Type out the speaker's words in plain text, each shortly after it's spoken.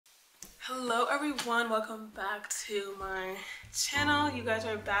Hello everyone, welcome back to my channel. You guys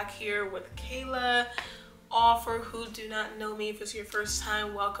are back here with Kayla. All for who do not know me, if it's your first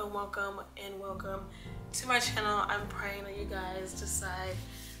time, welcome to my channel. I'm praying that you guys decide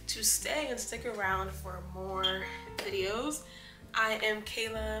to stay and stick around for more videos. I am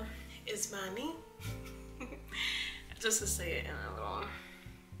Kayla Ismani. Just to say it in a little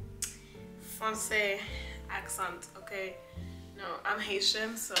Francais accent, okay? No, I'm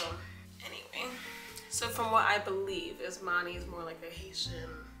Haitian, so anyway. So from what I believe, Ismani is more like a Haitian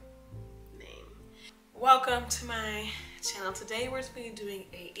name. Welcome to my channel. Today we're going to be doing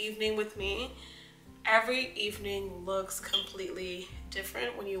an evening with me. Every evening looks completely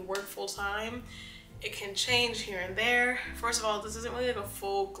different when you work full-time. It can change here and there. First of all, this isn't really like a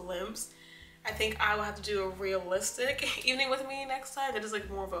full glimpse. I think I will have to do a realistic evening with me next time. That is like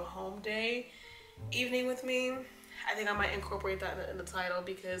more of a home day evening with me. I think I might incorporate that in the title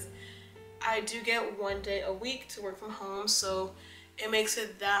because I do get one day a week to work from home, so it makes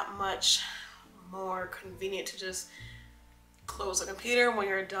it that much more convenient to just close the computer when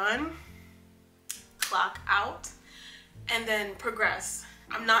you're done, clock out, and then progress.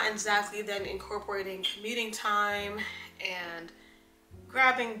 I'm not exactly then incorporating commuting time and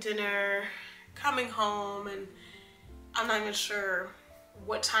grabbing dinner, coming home, and I'm not even sure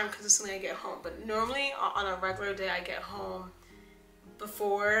what time consistently I get home, but normally on a regular day I get home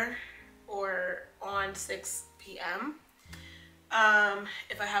before or on 6 p.m.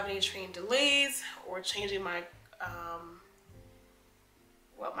 If I have any train delays or changing my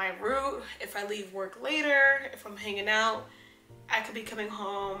my route, if I leave work later, if I'm hanging out, I could be coming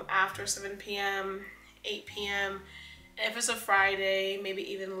home after 7 p.m., 8 p.m. And if it's a Friday, maybe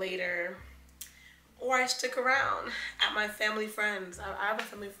even later. Or I stick around at my family friends. I have a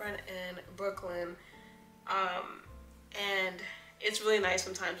family friend in Brooklyn, and it's really nice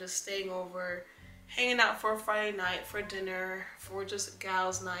sometimes just staying over, hanging out for a Friday night, for dinner, for just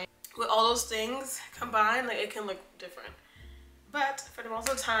gals night. With all those things combined, like, it can look different. But for the most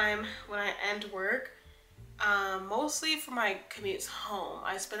of the time, when I end work, mostly for my commutes home,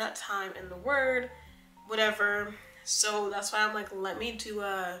 I spend that time in the Word, whatever. So that's why I'm like, let me do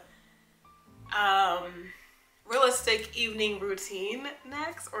a realistic evening routine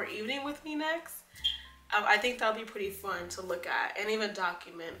next, or evening with me next. I think that'll be pretty fun to look at and even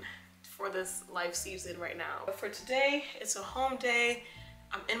document for this life season right now. But for today, it's a home day.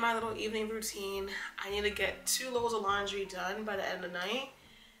 I'm in my little evening routine. I need to get 2 loads of laundry done by the end of the night.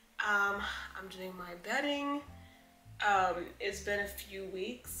 I'm doing my bedding. It's been a few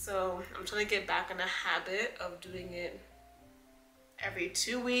weeks, so I'm trying to get back in the habit of doing it every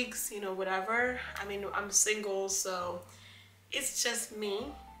 2 weeks, you know, whatever. I mean, I'm single, so it's just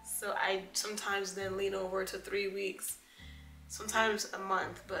me. So I sometimes then lean over to 3 weeks, sometimes a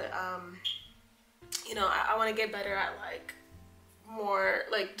month. But, you know, I want to get better at like more,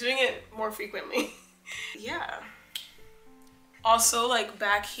 like doing it more frequently. Yeah. Also, like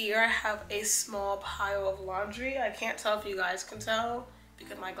back here, I have a small pile of laundry. I can't tell if you guys can tell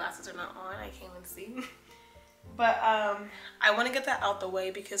because my glasses are not on. I can't even see. But I want to get that out the way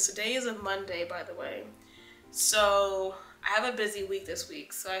because today is a Monday, by the way. So I have a busy week this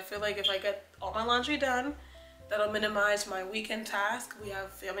week. So I feel like if I get all my laundry done, that'll minimize my weekend task. We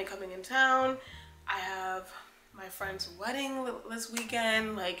have family coming in town. I have my friend's wedding this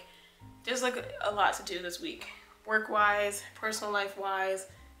weekend. Like, there's like a lot to do this week. Work-wise, personal life-wise,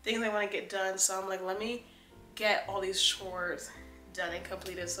 things I want to get done. So I'm like, let me get all these chores done and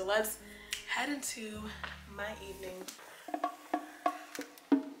completed. So let's head into my evening.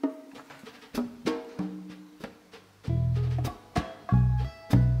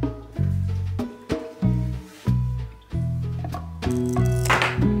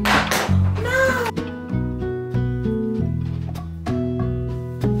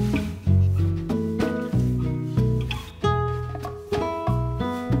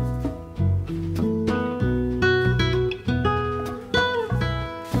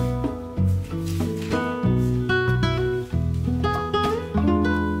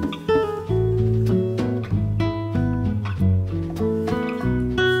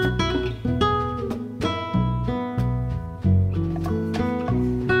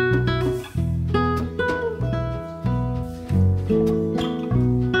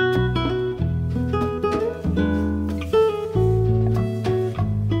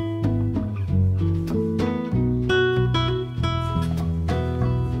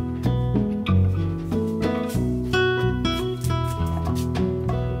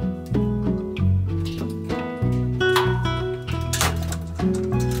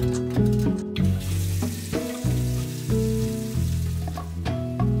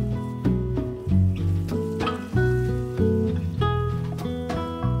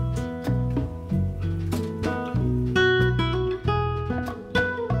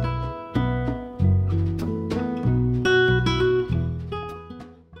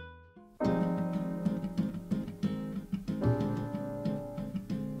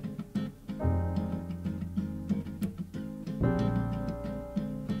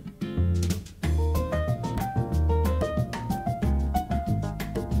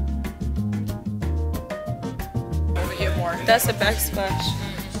 more. That's a backsplash.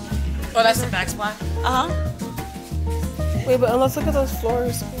 Oh, that's a backsplash? Wait, but let's look at those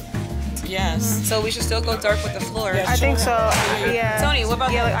floors. Yes. So we should still go dark with the floor. I think so. Yeah. Tony, what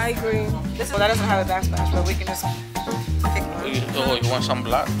about Yeah, this? like, I agree. Well, that doesn't have a backsplash, but we can just pick one. Oh, you want some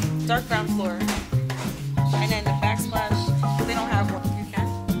black? Dark brown floor. And then the backsplash, they don't have one. You can?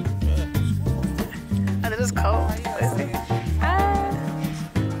 And it's just cold.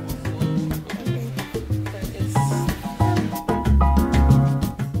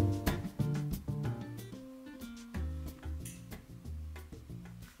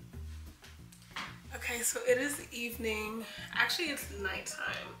 Okay, so it is evening. Actually, it's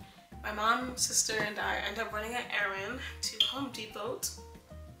nighttime. My mom, sister, and I end up running an errand to Home Depot.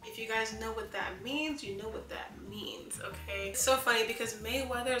 If you guys know what that means, you know what that means, okay? It's so funny because May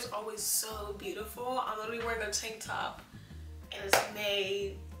weather is always so beautiful. I'm literally wearing a tank top and it's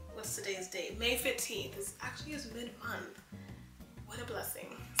May, what's today's date? May 15th. It's actually is mid-month. What a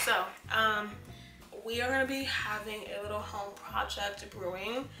blessing. So, we are gonna be having a little home project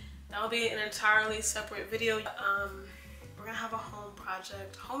brewing. That'll be an entirely separate video. We're gonna have a home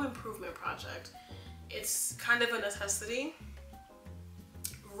project, home improvement project. It's kind of a necessity,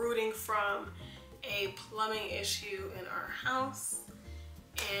 rooting from a plumbing issue in our house.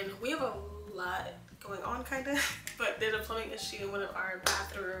 And we have a lot going on kind of, but there's a plumbing issue in one of our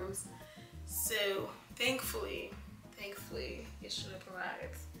bathrooms. So thankfully, Yeshua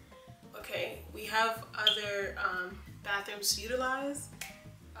provides. Okay, we have other bathrooms to utilize.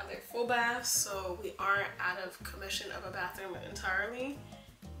 Other full baths, so we aren't out of commission of a bathroom entirely.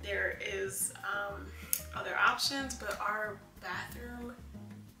 There is other options, but our bathroom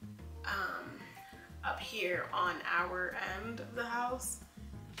up here on our end of the house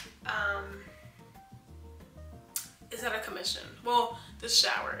is out of commission. Well, the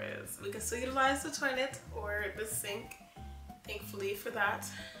shower is. We can still utilize the toilet or the sink, thankfully for that.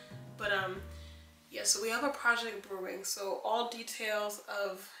 But yeah, so we have a project brewing, so all details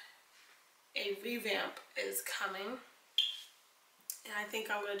of a revamp is coming. And I think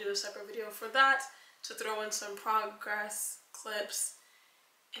I'm gonna do a separate video for that to throw in some progress clips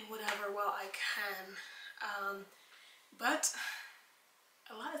and whatever while I can. But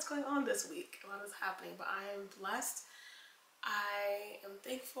a lot is going on this week, a lot is happening, but I am blessed. I am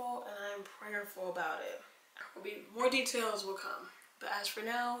thankful and I am prayerful about it. There will be more details will come, but as for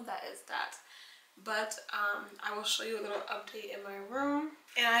now, that is that. But I will show you a little update in my room.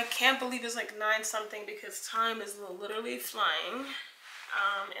 And I can't believe it's like 9 something because time is literally flying.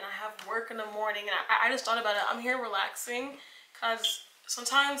 And I have work in the morning, and I just thought about it. I'm here relaxing because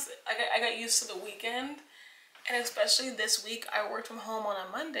sometimes I got used to the weekend, and especially this week I worked from home on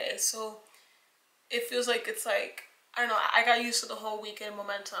a Monday, so it feels like it's like, I don't know, I got used to the whole weekend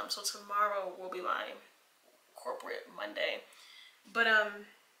momentum. So tomorrow will be my corporate Monday. But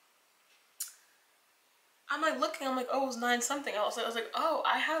I'm like looking, I'm like, oh, it was 9 something. I was like, oh,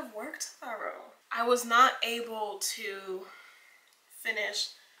 I have work tomorrow. I was not able to finish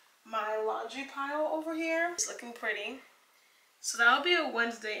my laundry pile over here. It's looking pretty. So that'll be a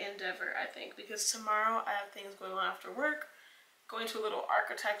Wednesday endeavor, I think, because tomorrow I have things going on after work, going to a little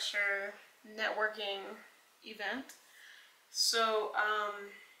architecture networking event. So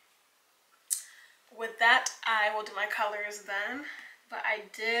with that, I will do my colors then. But I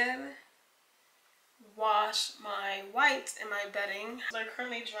did wash my whites in my bedding. They're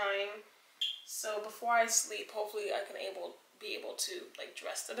currently drying, so before I sleep, hopefully I can be able to like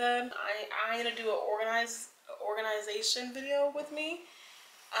dress the bed. I'm gonna do an organization video with me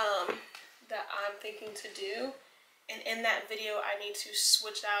that I'm thinking to do, and in that video I need to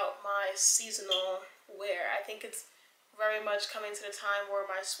switch out my seasonal wear. I think it's very much coming to the time where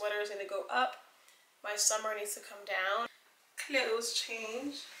my sweaters need to go up, my summer needs to come down, clothes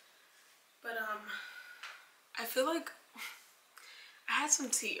change. But I feel like I had some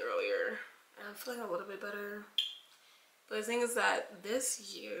tea earlier and I'm feeling a little bit better. But the thing is that this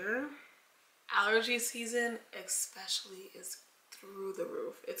year, allergy season especially, is through the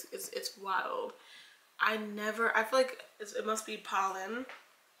roof. It's wild. I feel like it must be pollen,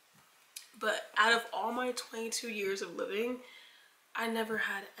 but out of all my 22 years of living, I never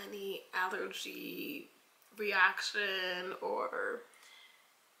had any allergy reaction, or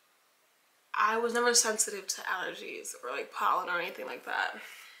I was never sensitive to allergies or like pollen or anything like that.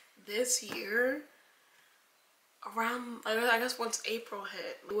 This year, around, I guess once April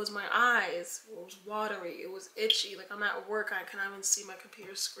hit, it was my eyes, it was watery, it was itchy. Like I'm at work, I cannot even see my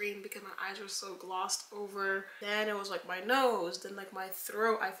computer screen because my eyes were so glossed over. Then it was like my nose, then like my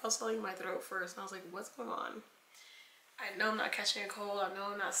throat. I felt something in my throat first and I was like, what's going on? I know I'm not catching a cold, I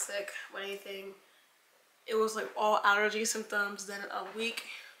know I'm not sick or anything, it was like all allergy symptoms. Then a week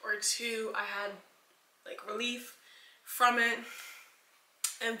or two I had like relief from it,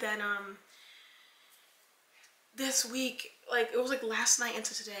 and then this week, like it was like last night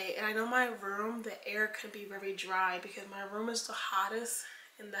into today, and I know my room, the air could be very dry because my room is the hottest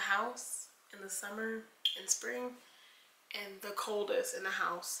in the house in the summer and spring, and the coldest in the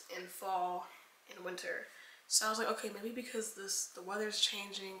house in fall and winter. So I was like, okay, maybe because the weather's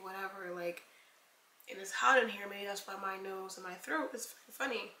changing, whatever, like, and it's hot in here, maybe that's why my nose and my throat is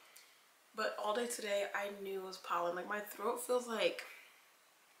funny. But all day today I knew it was pollen. Like my throat feels like,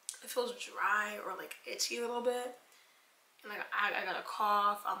 it feels dry or like itchy a little bit, and like I got a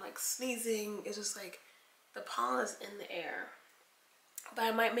cough, I'm like sneezing. It's just like the pollen is in the air. But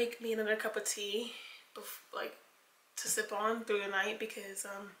I might make me another cup of tea like to sip on through the night, because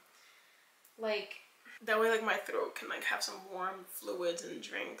like that way like my throat can like have some warm fluids and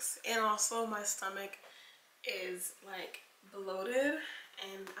drinks. And also my stomach is like bloated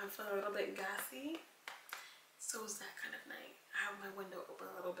and I'm feeling a little bit gassy, so it's that kind of night. I have my window open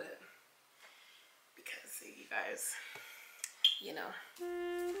a little bit because you guys, you know.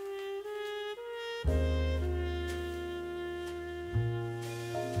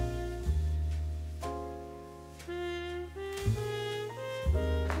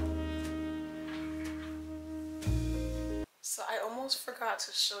 So I almost forgot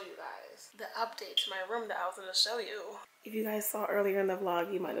to show you guys the update to my room that I was going to show you. If you guys saw earlier in the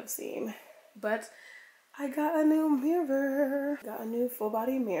vlog, you might have seen. But I got a new mirror. Got a new full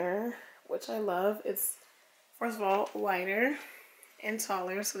body mirror, which I love. It's, first of all, wider and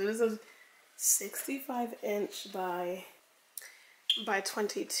taller. So this is a 65-inch by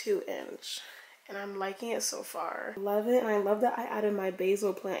 22-inch. And I'm liking it so far. Love it. And I love that I added my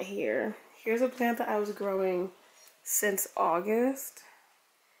basil plant here. Here's a plant that I was growing since August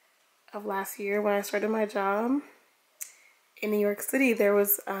of last year when I started my job. In New York City, there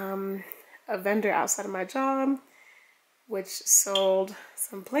was a vendor outside of my job which sold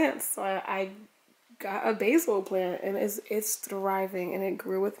some plants. So I got a basil plant, and it's thriving, and it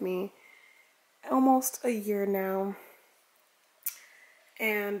grew with me almost a year now.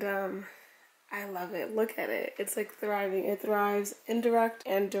 And I love it. Look at it. It's like thriving. It thrives indirect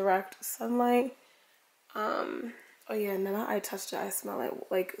and direct sunlight. Oh yeah, now that I touched it, I smell it.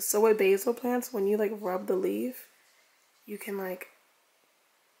 Like, so with basil plants, when you like rub the leaf, you can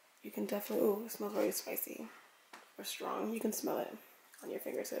definitely, oh, it smells very spicy or strong. You can smell it on your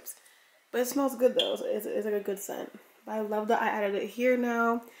fingertips. But it smells good though, so it's like a good scent. But I love that I added it here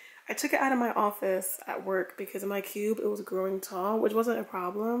now. I took it out of my office at work because in my cube, it was growing tall, which wasn't a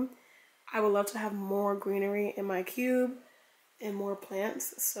problem. I would love to have more greenery in my cube and more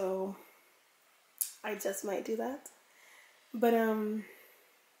plants, so I just might do that. But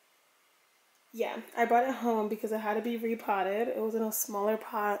yeah, I brought it home because it had to be repotted. It was in a smaller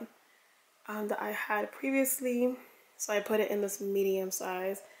pot that I had previously, so I put it in this medium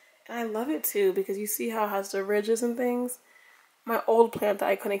size. And I love it too because you see how it has the ridges and things. My old plant that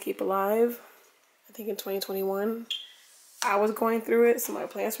I couldn't keep alive, I think in 2021, I was going through it, so my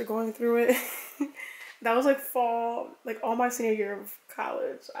plants were going through it. That was like fall, like all my senior year of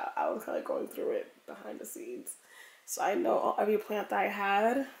college, I was kind of going through it behind the scenes. So I know every plant that I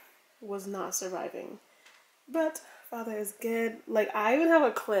had was not surviving. But Father is good. Like, I even have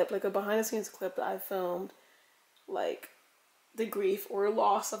a clip, like a behind the scenes clip that I filmed, like the grief or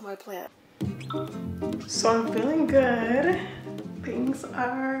loss of my plant. So I'm feeling good. Things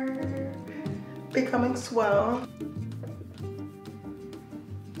are becoming swell.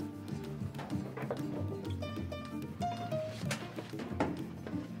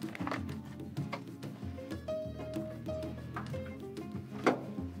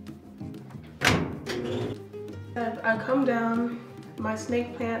 I come down, my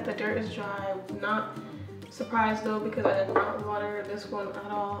snake plant, the dirt is dry. I'm not surprised though because I did not water this one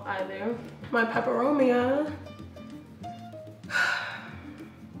at all either. My peperomia,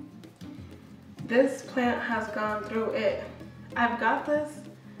 this plant has gone through it. I've got this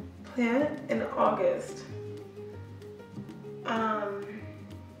plant in August.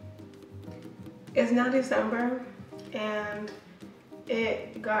 It's now December and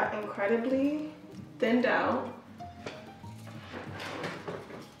it got incredibly thinned out.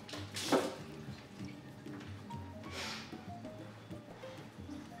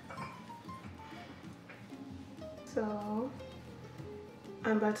 So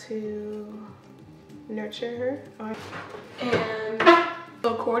I'm about to nurture her. And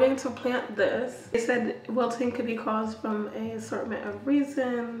according to Plant This, they said wilting could be caused from an assortment of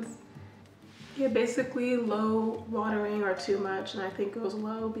reasons. Yeah, basically low watering or too much, and I think it was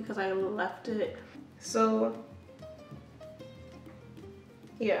low because I left it. So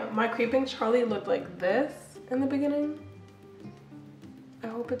yeah, my creeping Charlie looked like this in the beginning. I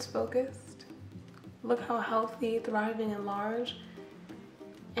hope it's focused. Look how healthy, thriving, and large.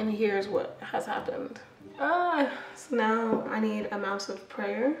 And here's what has happened. So now I need amounts of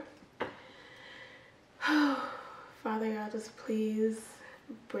prayer. Father God, just please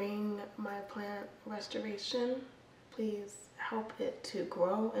bring my plant restoration. Please help it to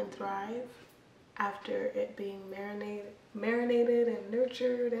grow and thrive after it being marinated and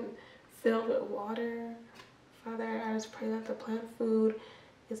nurtured and filled with water. Father, I just pray that the plant food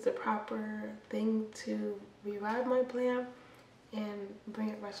is the proper thing to revive my plant and bring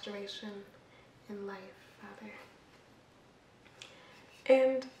it restoration and life, Father.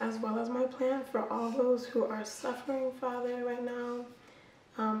 And as well as my plant for all those who are suffering, Father, right now,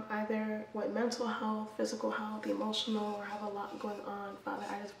 either with mental health, physical health, emotional, or have a lot going on, Father,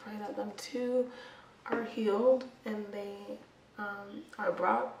 I just pray that them too are healed and they are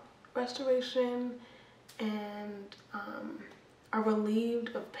brought restoration and are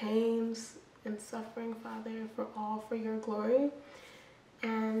relieved of pains and suffering, Father, for your glory.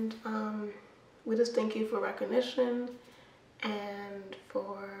 And we just thank you for recognition and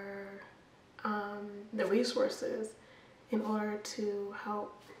for the resources in order to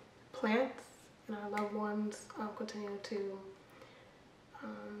help plants and our loved ones continue to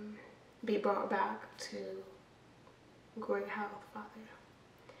be brought back to great health, Father.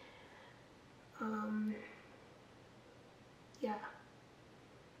 Yeah.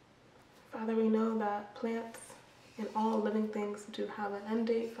 Father, we know that plants and all living things do have an end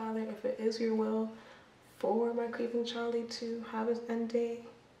date, Father. If it is your will for my creeping Charlie to have his end date,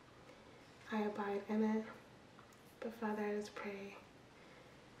 I abide in it. But Father, I just pray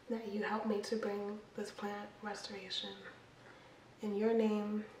that you help me to bring this plant restoration. In your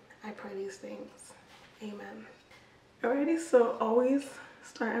name, I pray these things. Amen. Alrighty, so always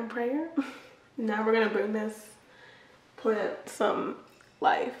start in prayer. Now we're gonna bring this plant some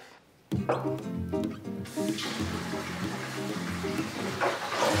life.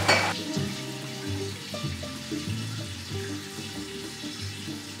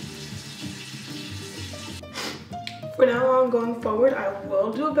 For now on going forward, I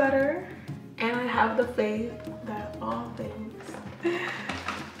will do better, and I have the faith that all things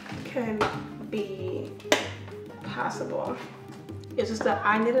can be possible. It's just that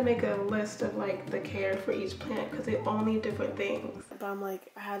I need to make a list of like the care for each plant because they all need different things. But I'm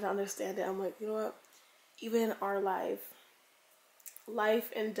like, I had to understand it. I'm like, you know what? Even in our life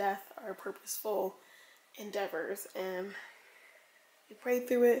and death are purposeful endeavors, and we pray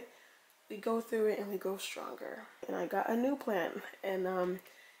through it, we go through it, and we go stronger. And I got a new plant, and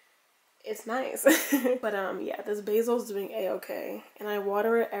it's nice. But yeah, this basil's doing a-okay, and I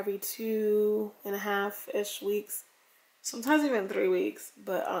water it every 2.5-ish weeks. Sometimes even 3 weeks,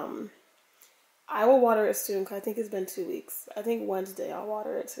 but I will water it soon because I think it's been 2 weeks. I think Wednesday I'll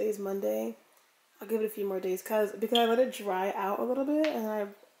water it. Today's Monday. I'll give it a few more days because I let it dry out a little bit and I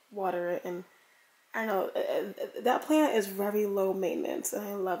water it, and I know that plant is very low maintenance and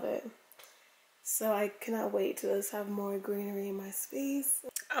I love it. So I cannot wait to just have more greenery in my space.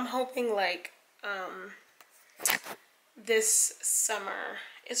 I'm hoping like this summer,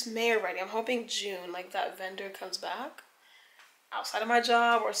 it's May already, I'm hoping June, like that vendor comes back outside of my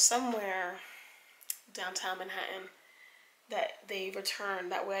job or somewhere downtown Manhattan, that they return.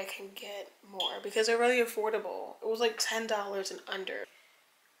 That way I can get more because they're really affordable. It was like $10 and under.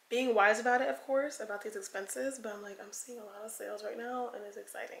 Being wise about it, of course, about these expenses, but I'm like, I'm seeing a lot of sales right now and it's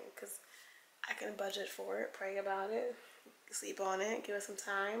exciting because I can budget for it, pray about it, sleep on it, give it some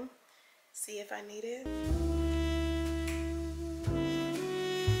time, see if I need it.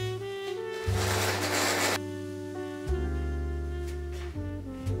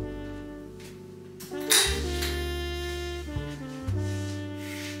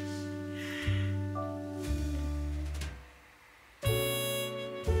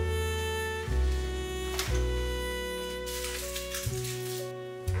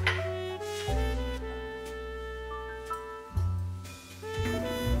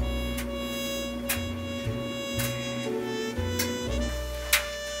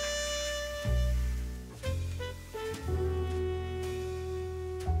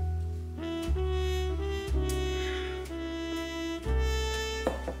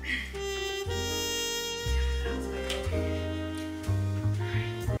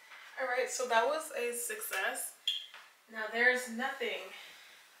 So that was a success. Now there's nothing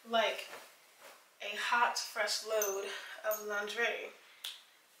like a hot, fresh load of lingerie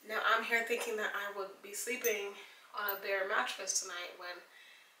Now I'm here thinking that I would be sleeping on a bare mattress tonight when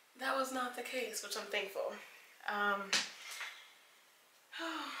that was not the case, which I'm thankful.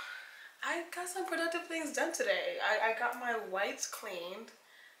 I got some productive things done today. I got my whites cleaned.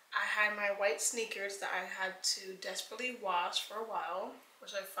 I had my white sneakers that I had to desperately wash for a while,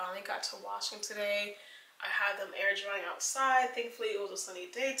 which I finally got to washing today. I had them air drying outside. Thankfully, it was a sunny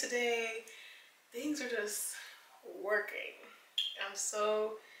day today. Things are just working. I'm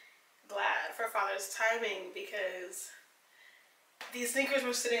so glad for Father's timing because these sneakers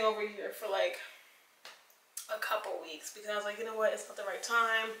were sitting over here for like a couple weeks because I was like, you know what, it's not the right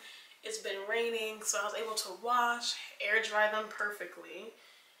time. It's been raining, so I was able to wash, air dry them perfectly.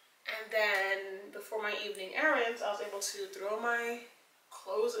 And then before my evening errands, I was able to throw my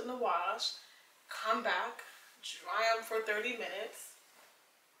clothes in the wash, come back, dry them for 30 minutes,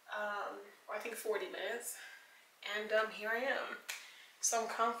 or I think 40 minutes, and here I am. So I'm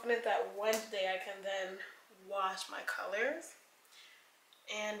confident that Wednesday I can then wash my colors,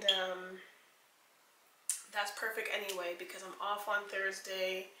 and that's perfect anyway because I'm off on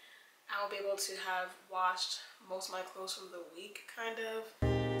Thursday. I'll be able to have washed most of my clothes from the week, kind of.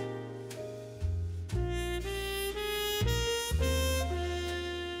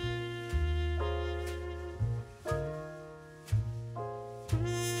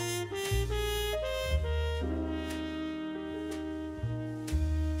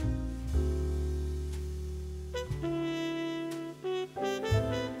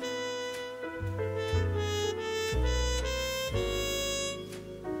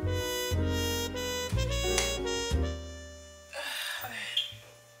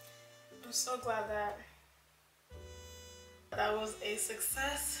 I'm so glad that was a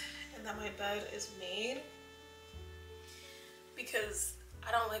success and that my bed is made, because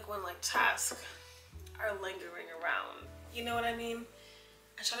I don't like when like tasks are lingering around. You know what I mean?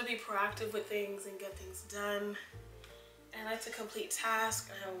 I try to be proactive with things and get things done, and I like to complete tasks,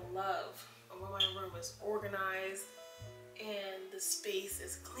 and I love when my room is organized and the space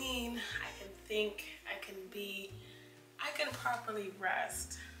is clean. I can think, I can properly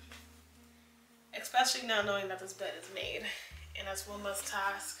rest. Especially now knowing that this bed is made, and that's one less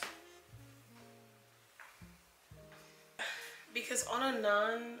task. Because on a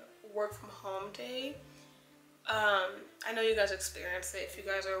non-work from home day, I know you guys experience it if you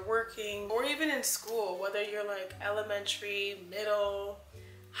guys are working or even in school, whether you're like elementary, middle,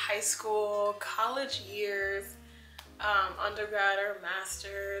 high school, college years, undergrad or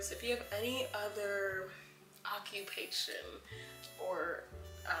masters. If you have any other occupation or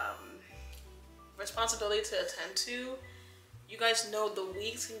responsibility to attend to, you guys know the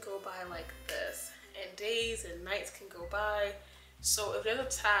weeks can go by like this, and days and nights can go by. So if there's a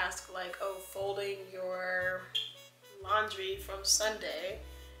task like, oh, folding your laundry from Sunday,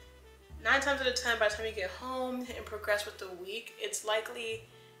 9 times out of 10 by the time you get home and progress with the week, it's likely,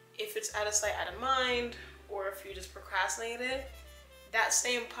 if it's out of sight, out of mind, or if you just procrastinate it, that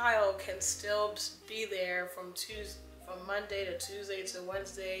same pile can still be there from Monday to Tuesday to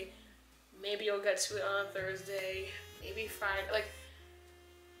Wednesday. Maybe you'll get to it on Thursday, maybe Friday. Like,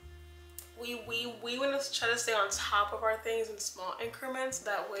 we want to try to stay on top of our things in small increments.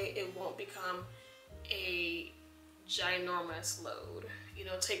 That way it won't become a ginormous load. You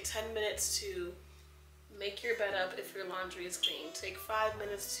know, take 10 minutes to make your bed up if your laundry is clean. Take 5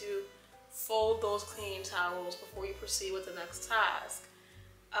 minutes to fold those clean towels before you proceed with the next task.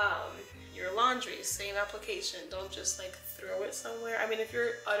 Your laundry, same application. Don't just like throw it somewhere. I mean, if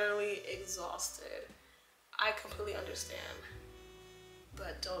you're utterly exhausted, I completely understand.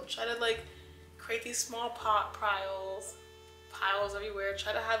 But don't try to like create these small piles everywhere.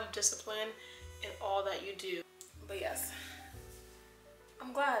 Try to have discipline in all that you do. But yes,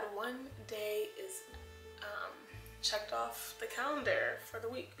 I'm glad one day is checked off the calendar for the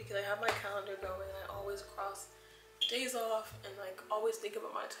week, because I have my calendar going. I always cross the days off and like always think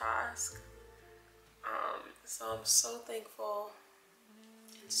about my task. So I'm so thankful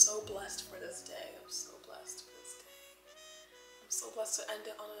and so blessed for this day. I'm so blessed for this day. I'm so blessed to end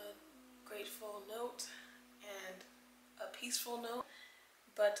it on a grateful note and a peaceful note.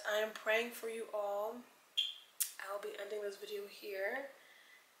 But I am praying for you all. I'll be ending this video here,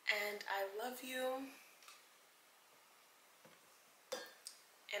 and I love you.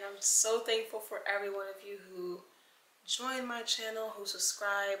 And I'm so thankful for every one of you who join my channel, who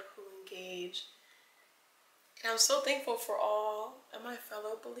subscribe, who engage. And I'm so thankful for all of my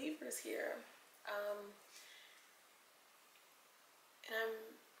fellow believers here. And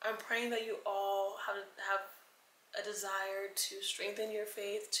I'm praying that you all have a desire to strengthen your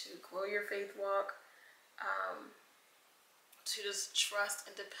faith, to grow your faith walk, to just trust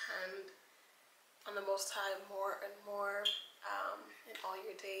and depend on the Most High more and more in all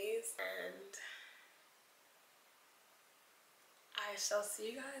your days. And I shall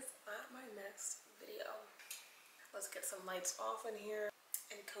see you guys at my next video. Let's get some lights off in here.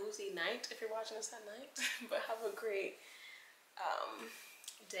 And cozy night if you're watching this at night. But have a great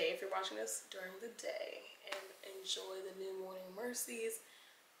day if you're watching this during the day. And enjoy the new morning mercies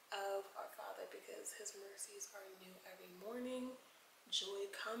of our Father, because his mercies are new every morning. Joy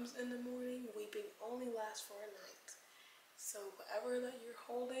comes in the morning. Weeping only lasts for a night. So whatever that you're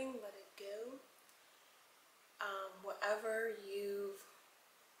holding, let it go. Whatever you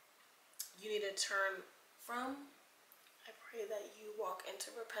need to turn from, I pray that you walk into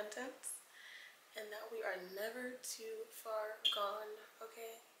repentance and that we are never too far gone,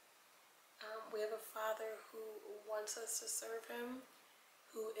 okay? We have a Father who wants us to serve him,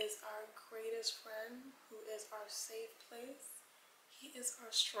 who is our greatest friend, who is our safe place. He is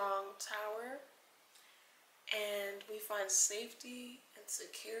our strong tower, and we find safety and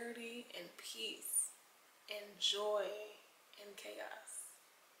security and peace and joy in chaos.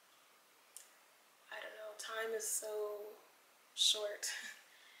 I don't know, time is so short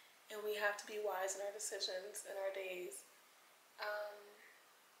and we have to be wise in our decisions in our days.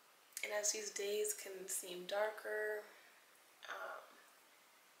 And as these days can seem darker,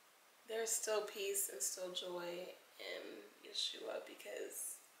 there's still peace and still joy in Yeshua,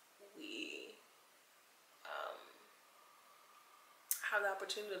 because we have the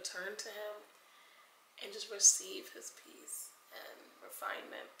opportunity to turn to him and just receive his peace and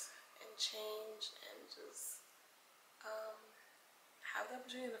refinement and change, and just have the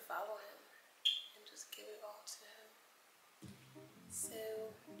opportunity to follow him and just give it all to him. So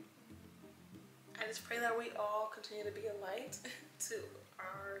I just pray that we all continue to be a light to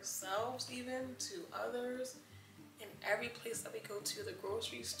ourselves, even to others, in every place that we go to, the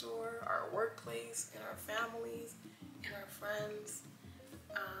grocery store, our workplace, in our families, in our friends,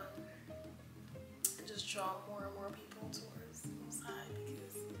 and just draw more and more people towards the Most High,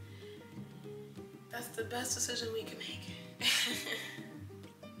 because that's the best decision we can make.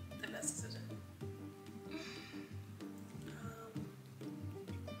 The best decision.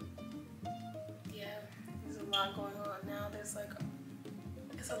 Yeah, there's a lot going on now. It's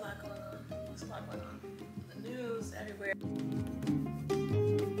a lot going on. There's a lot going on. The news everywhere.